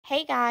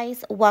Hey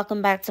guys,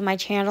 welcome back to my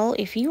channel.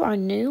 If you are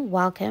new,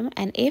 welcome,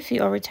 and if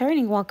you are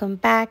returning, welcome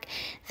back.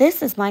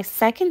 This is my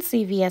second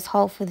CVS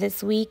haul for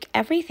this week.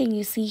 Everything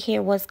you see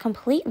here was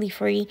completely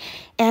free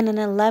and an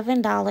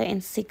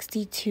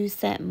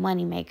 $11.62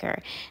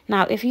 moneymaker.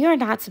 Now, if you are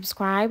not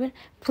subscribed,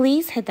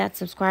 please hit that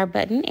subscribe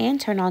button and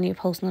turn on your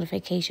post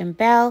notification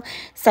bell.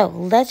 So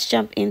let's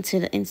jump into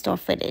the in-store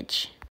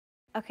footage.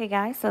 Okay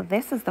guys, so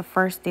this is the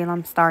first deal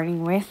I'm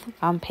starting with.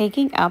 I'm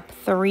picking up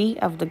 3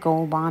 of the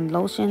Gold Bond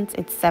lotions.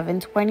 It's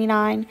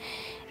 $7.29.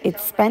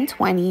 It's spend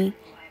 $20,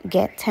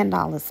 get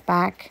 $10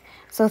 back.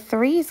 So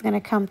 3 is going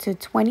to come to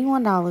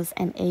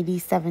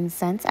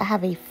 $21.87. I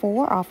have a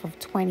 4 off of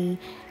 20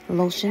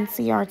 lotion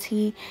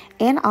CRT,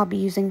 and I'll be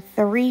using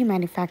 3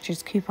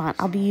 manufacturer's coupon.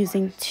 I'll be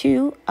using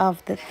 2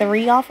 of the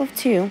 3 off of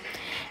 2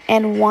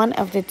 and 1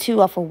 of the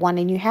 2 off of 1,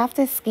 and you have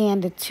to scan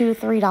the 2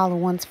 $3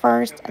 ones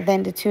first,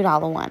 then the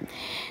 $2 one.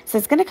 So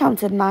it's going to come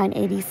to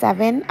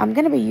 $9.87. I'm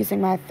going to be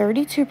using my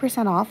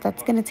 32% off.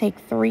 That's going to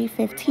take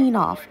 $3.15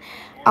 off.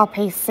 I'll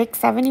pay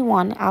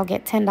 $6.71. I'll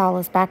get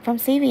 $10 back from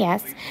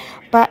CVS,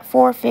 but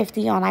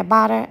 $4.50 on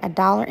Ibotta,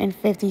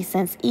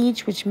 $1.50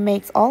 each, which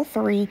makes all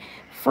 3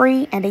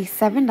 free and a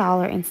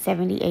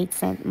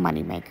 $7.78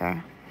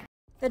 moneymaker.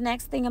 The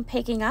next thing I'm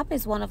picking up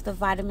is one of the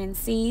vitamin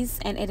C's,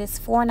 and it is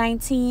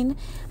 $4.19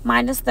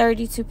 minus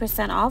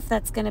 32% off.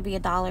 That's going to be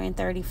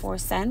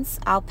 $1.34.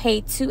 I'll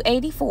pay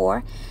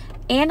 $2.84.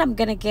 And I'm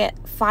going to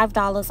get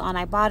 $5 on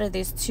Ibotta.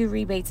 There's 2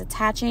 rebates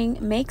attaching.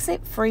 Makes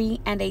it free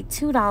and a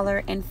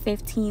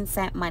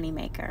 $2.15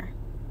 moneymaker.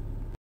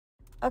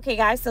 Okay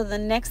guys, so the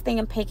next thing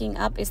I'm picking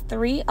up is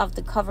 3 of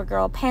the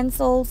CoverGirl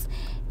pencils.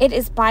 It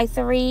is buy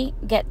 3,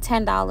 get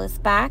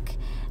 $10 back.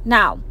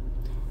 Now,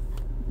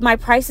 my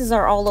prices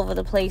are all over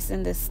the place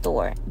in this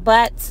store,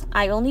 but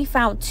I only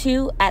found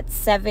 2 at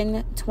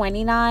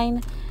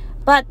 $7.29.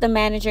 But the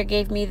manager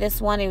gave me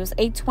this one. It was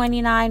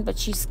 $8.29, but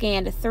she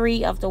scanned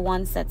 3 of the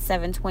ones at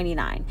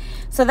 $7.29.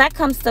 So that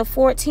comes to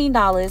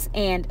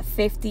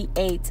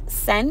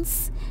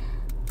 $14.58.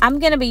 I'm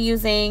going to be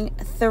using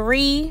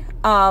 3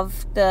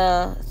 of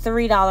the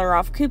 $3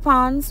 off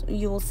coupons.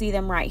 You will see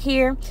them right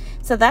here.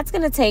 So that's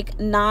going to take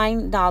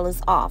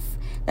 $9 off.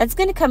 That's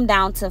going to come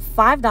down to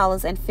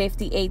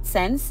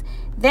 $5.58.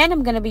 Then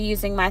I'm going to be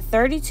using my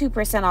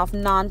 32% off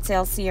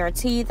non-sale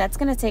CRT. That's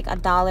going to take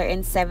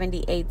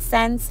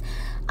 $1.78.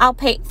 I'll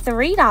pay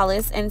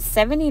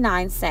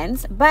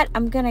 $3.79, but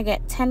I'm going to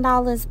get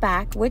 $10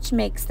 back, which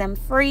makes them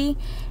free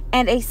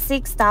and a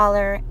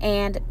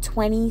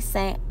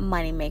 $6.20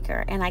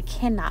 moneymaker. And I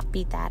cannot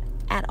beat that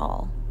at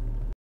all.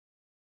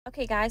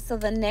 Okay guys, so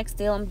the next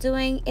deal I'm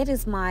doing, it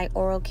is my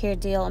oral care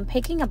deal. I'm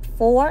picking up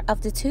 4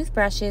 of the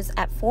toothbrushes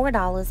at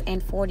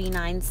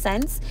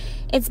 $4.49.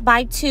 It's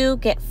buy 2,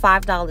 get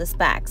 $5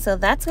 back. So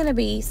that's going to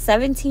be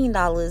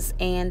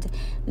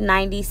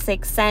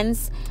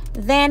 $17.96.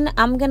 Then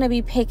I'm going to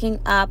be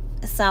picking up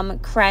some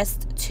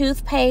Crest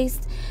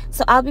toothpaste.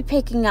 So I'll be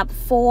picking up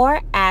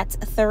 4 at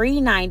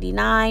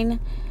 $3.99.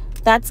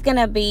 That's going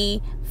to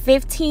be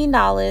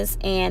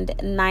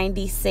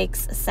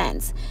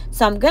 $15.96.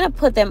 So I'm going to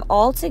put them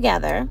all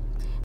together.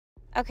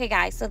 Okay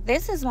guys, so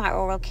this is my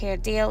oral care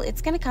deal.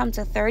 It's going to come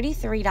to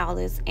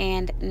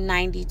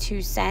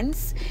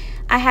 $33.92.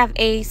 I have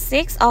a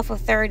 6 off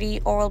of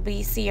 30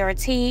 Oral-B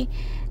CRT.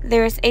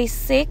 There's a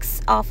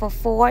 6 off of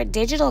 4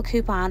 digital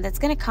coupon that's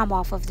going to come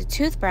off of the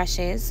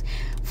toothbrushes.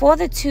 For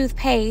the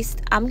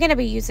toothpaste, I'm going to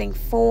be using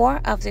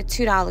 4 of the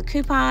 $2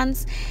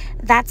 coupons.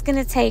 That's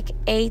going to take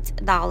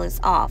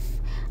 $8 off.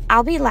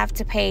 I'll be left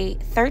to pay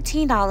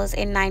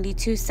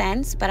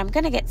 $13.92, but I'm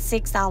going to get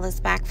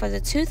 $6 back for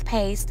the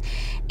toothpaste,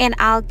 and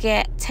I'll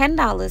get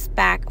 $10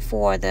 back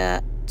for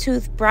the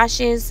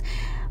toothbrushes.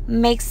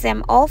 Makes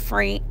them all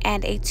free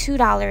and a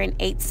 $2.08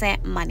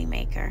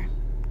 moneymaker.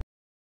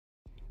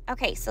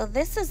 Okay, so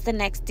this is the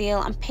next deal.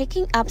 I'm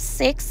picking up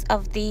 6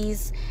 of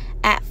these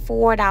at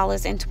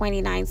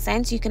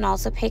 $4.29. You can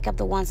also pick up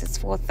the ones that's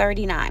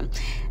 $4.39.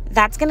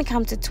 That's going to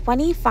come to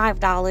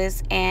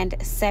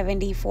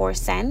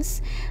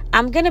 $25.74.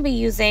 I'm going to be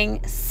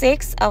using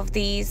 6 of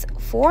these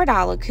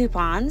 $4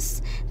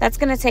 coupons. That's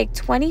going to take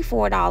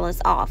 $24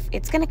 off.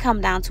 It's going to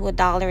come down to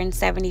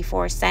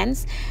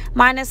 $1.74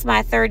 minus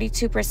my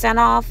 32%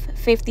 off.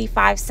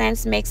 55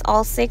 cents makes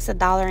all 6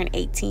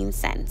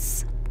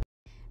 $1.18.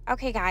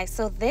 Okay guys,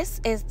 so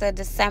this is the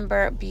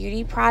December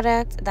beauty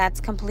product that's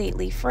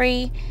completely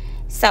free.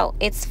 So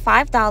it's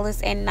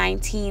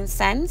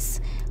 $5.19.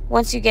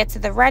 Once you get to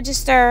the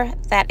register,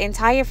 that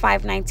entire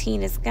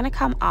 $5.19 is going to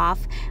come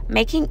off,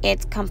 making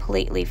it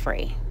completely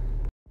free.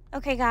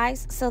 Okay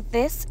guys, so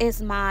this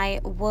is my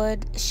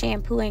Wood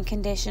shampoo and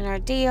conditioner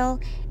deal.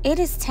 It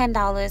is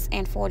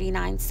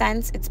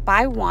 $10.49. It's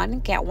buy 1,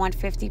 get 1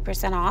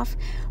 50% off.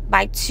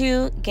 Buy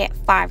 2, get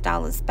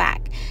 $5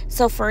 back.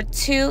 So for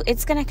 2,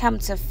 it's going to come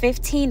to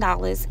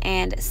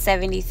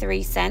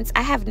 $15.73.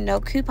 I have no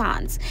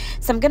coupons,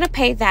 so I'm going to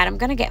pay that. I'm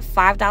going to get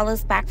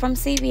 $5 back from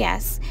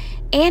CVS,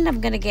 and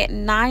I'm gonna get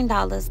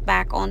 $9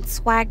 back on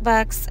swag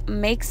bucks.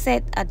 Makes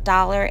it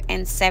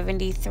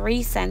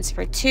 $1.73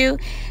 for 2.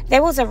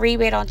 There was a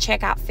rebate on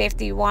checkout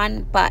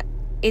 51, but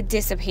it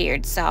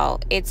disappeared, so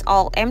it's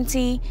all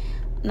empty.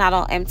 Not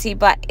all empty,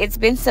 but it's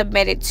been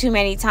submitted too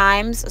many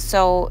times,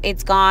 so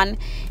it's gone.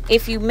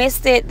 If you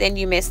missed it, then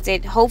you missed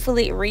it.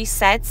 Hopefully it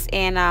resets,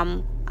 and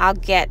I'll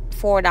get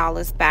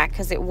 $4 back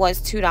because it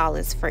was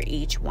 $2 for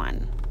each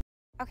one.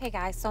 Okay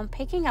guys, so I'm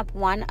picking up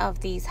one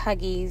of these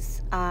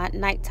Huggies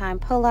nighttime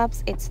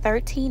pull-ups. It's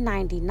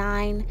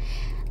 $13.99.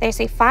 There's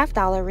a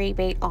 $5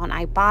 rebate on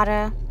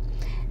Ibotta.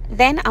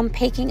 Then I'm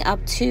picking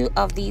up 2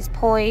 of these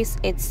Poise.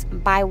 It's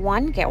buy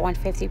one, get one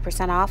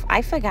 50% off.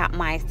 I forgot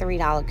my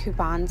 $3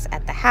 coupons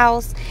at the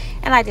house,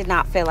 and I did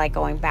not feel like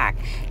going back.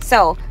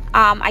 So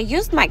I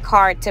used my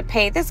card to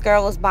pay. This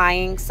girl was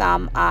buying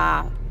some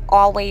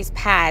Always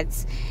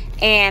pads,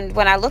 and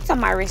when I looked on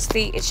my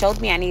receipt, it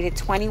showed me I needed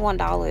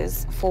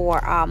 $21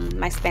 for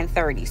my spend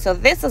 30. So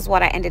this is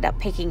what I ended up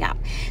picking up.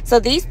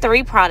 So these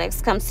 3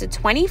 products comes to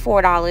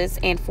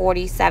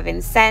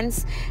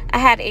 $24.47. I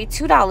had a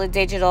 $2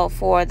 digital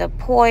for the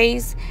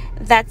Poise.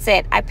 That's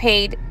it. I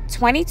paid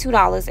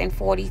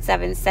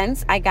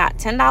 $22.47. I got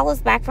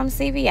 $10 back from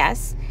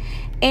CVS,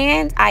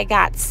 and I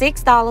got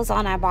 $6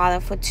 on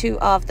Ibotta for 2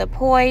 of the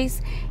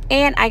Poise,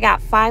 and I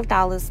got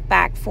 $5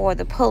 back for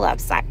the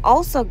pull-ups. I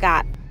also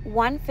got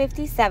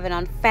 $1.57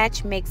 on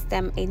Fetch, makes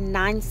them a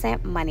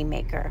 9-cent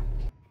moneymaker.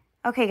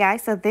 Okay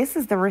guys, so this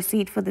is the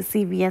receipt for the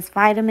CVS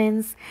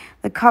vitamins,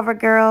 the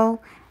CoverGirl,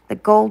 the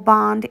Gold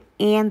Bond,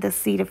 and the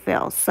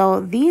Cetaphil. So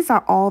these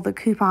are all the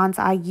coupons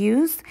I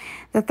used.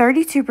 The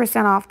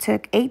 32% off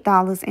took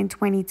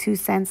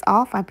 $8.22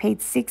 off. I paid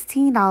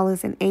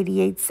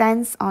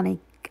 $16.88 on a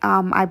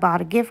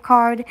Ibotta gift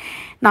card.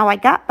 Now I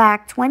got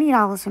back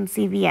 $20 from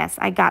CVS.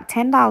 I got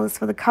 $10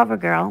 for the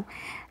CoverGirl,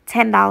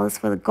 $10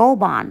 for the Gold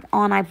Bond.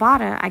 On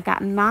Ibotta, I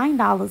got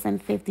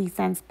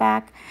 $9.50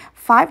 back,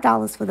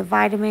 $5 for the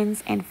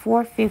vitamins, and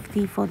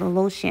 $4.50 for the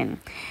lotion.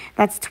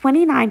 That's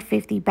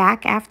 $29.50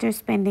 back after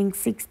spending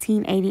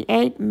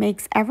 $16.88.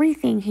 Makes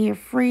everything here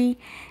free,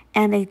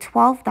 and a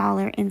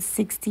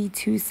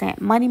 $12.62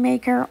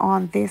 moneymaker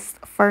on this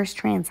first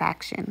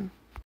transaction.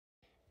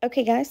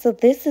 Okay guys, so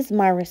this is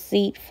my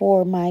receipt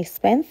for my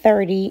spend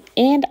 30,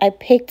 and I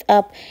picked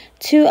up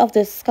 2 of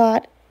the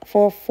Scott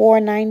for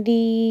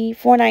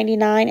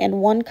 $4.99,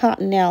 and 1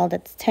 Cottonelle,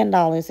 that's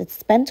 $10. It's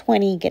spend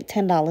 20, get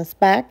 $10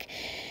 back.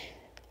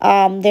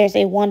 There's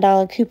a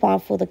 $1 coupon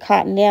for the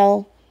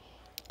Cottonelle,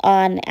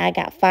 and I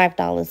got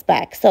 $5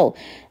 back. So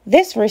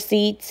this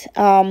receipt,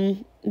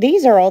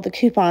 these are all the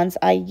coupons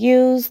I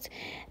used.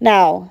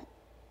 Now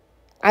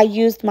I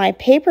used my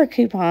paper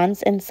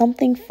coupons, and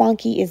something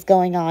funky is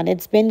going on.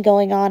 It's been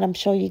going on. I'm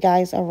sure you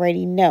guys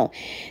already know.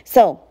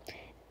 So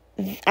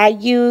I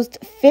used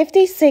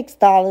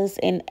 $56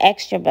 in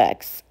extra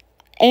bucks,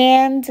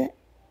 and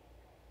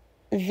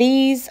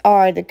these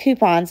are the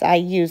coupons I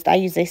used. I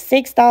used a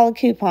 $6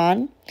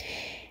 coupon,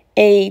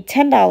 a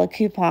 $10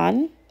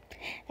 coupon,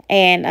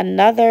 and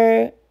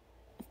another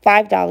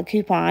 $5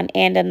 coupon,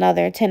 and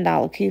another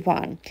 $10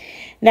 coupon.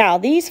 Now,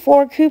 these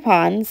 4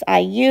 coupons I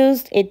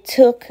used, it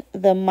took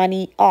the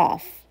money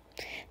off.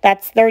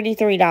 That's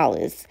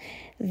 $33.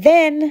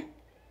 Then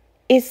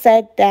it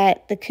said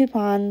that the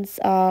coupons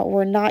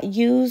were not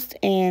used,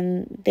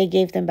 and they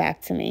gave them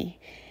back to me.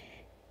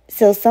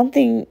 So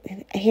something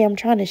here, I'm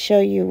trying to show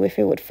you if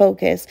it would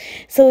focus.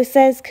 So it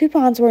says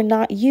coupons were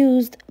not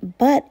used,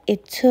 but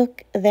it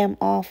took them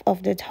off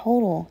of the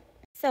total.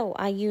 So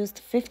I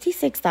used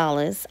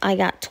 $56. I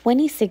got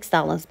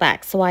 $26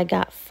 back. So I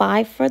got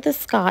 5 for the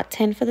Scott,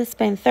 10 for the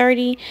spend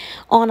 30.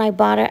 On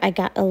Ibotta, I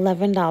got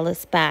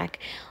 $11 back.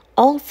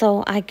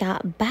 Also, I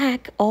got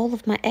back all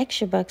of my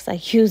extra bucks I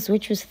used,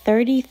 which was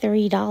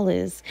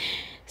 $33.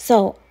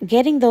 So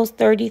getting those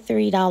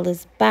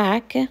 $33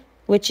 back,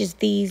 which is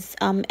these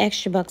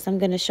extra bucks I'm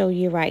going to show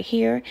you right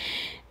here,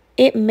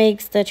 it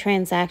makes the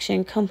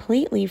transaction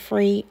completely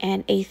free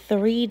and a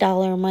 $3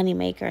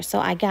 moneymaker. So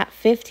I got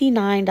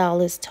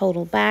 $59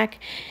 total back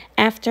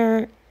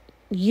after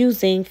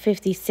using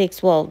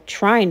 56, well,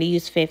 trying to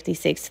use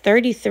 56.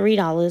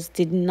 $33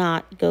 did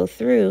not go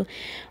through,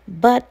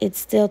 but it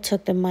still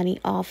took the money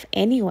off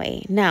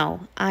anyway.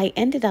 Now, I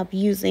ended up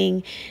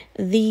using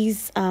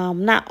these,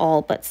 not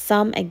all, but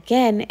some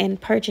again,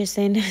 and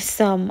purchasing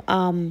some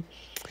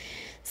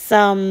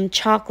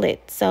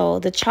chocolate. So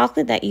the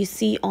chocolate that you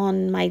see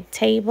on my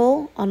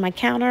table, on my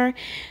counter,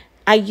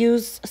 I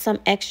used some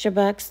extra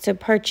bucks to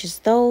purchase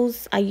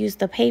those. I used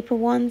the paper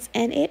ones,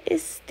 and it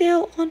is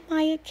still on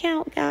my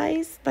account,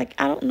 guys. Like,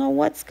 I don't know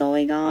what's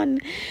going on.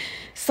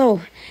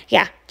 So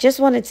yeah, just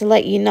wanted to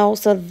let you know.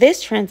 So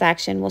this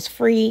transaction was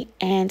free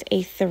and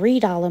a $3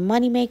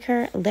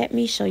 moneymaker. Let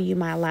me show you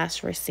my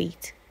last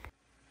receipt.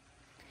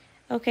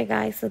 Okay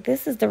guys, so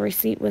this is the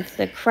receipt with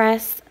the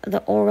Crest,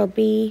 the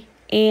Oral-B,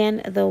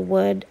 and the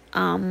Wood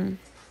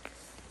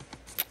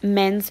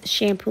men's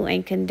shampoo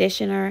and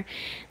conditioner.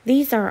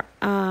 These are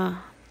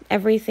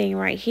everything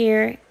right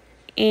here,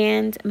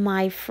 and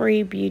my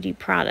free beauty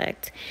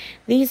product.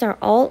 These are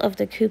all of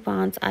the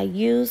coupons I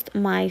used.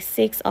 My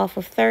 6 off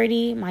of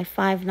 30, my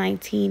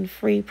 $5.19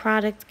 free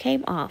product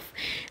came off.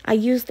 I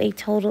used a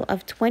total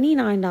of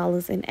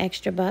 $29 in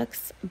extra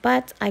bucks,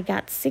 but I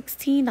got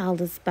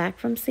 $16 back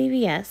from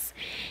CVS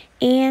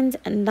and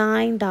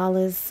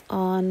 $9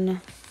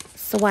 on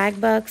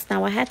swag bucks.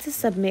 Now I had to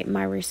submit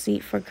my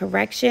receipt for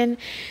correction,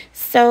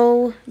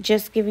 so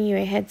just giving you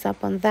a heads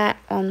up on that.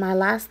 On my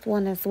last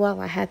one as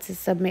well, I had to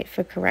submit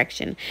for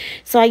correction,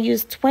 so I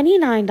used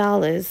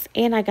 $29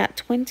 and I got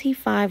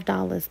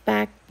 $25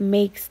 back.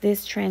 Makes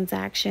this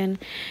transaction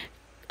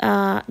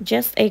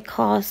just a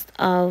cost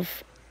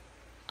of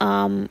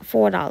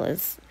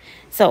 $4.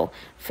 So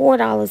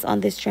 $4 on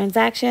this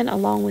transaction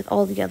along with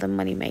all the other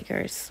money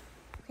makers.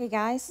 Okay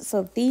guys,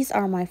 so these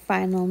are my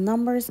final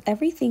numbers.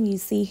 Everything you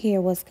see here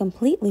was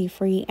completely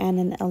free and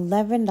an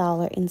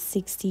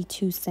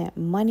 $11.62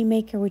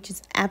 moneymaker, which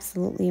is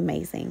absolutely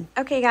amazing.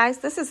 Okay guys,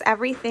 this is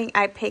everything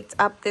I picked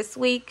up this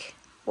week.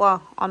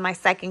 Well, on my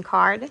second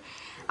card.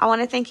 I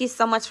want to thank you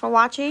so much for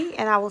watching,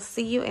 and I will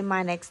see you in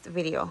my next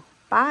video.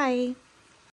 Bye.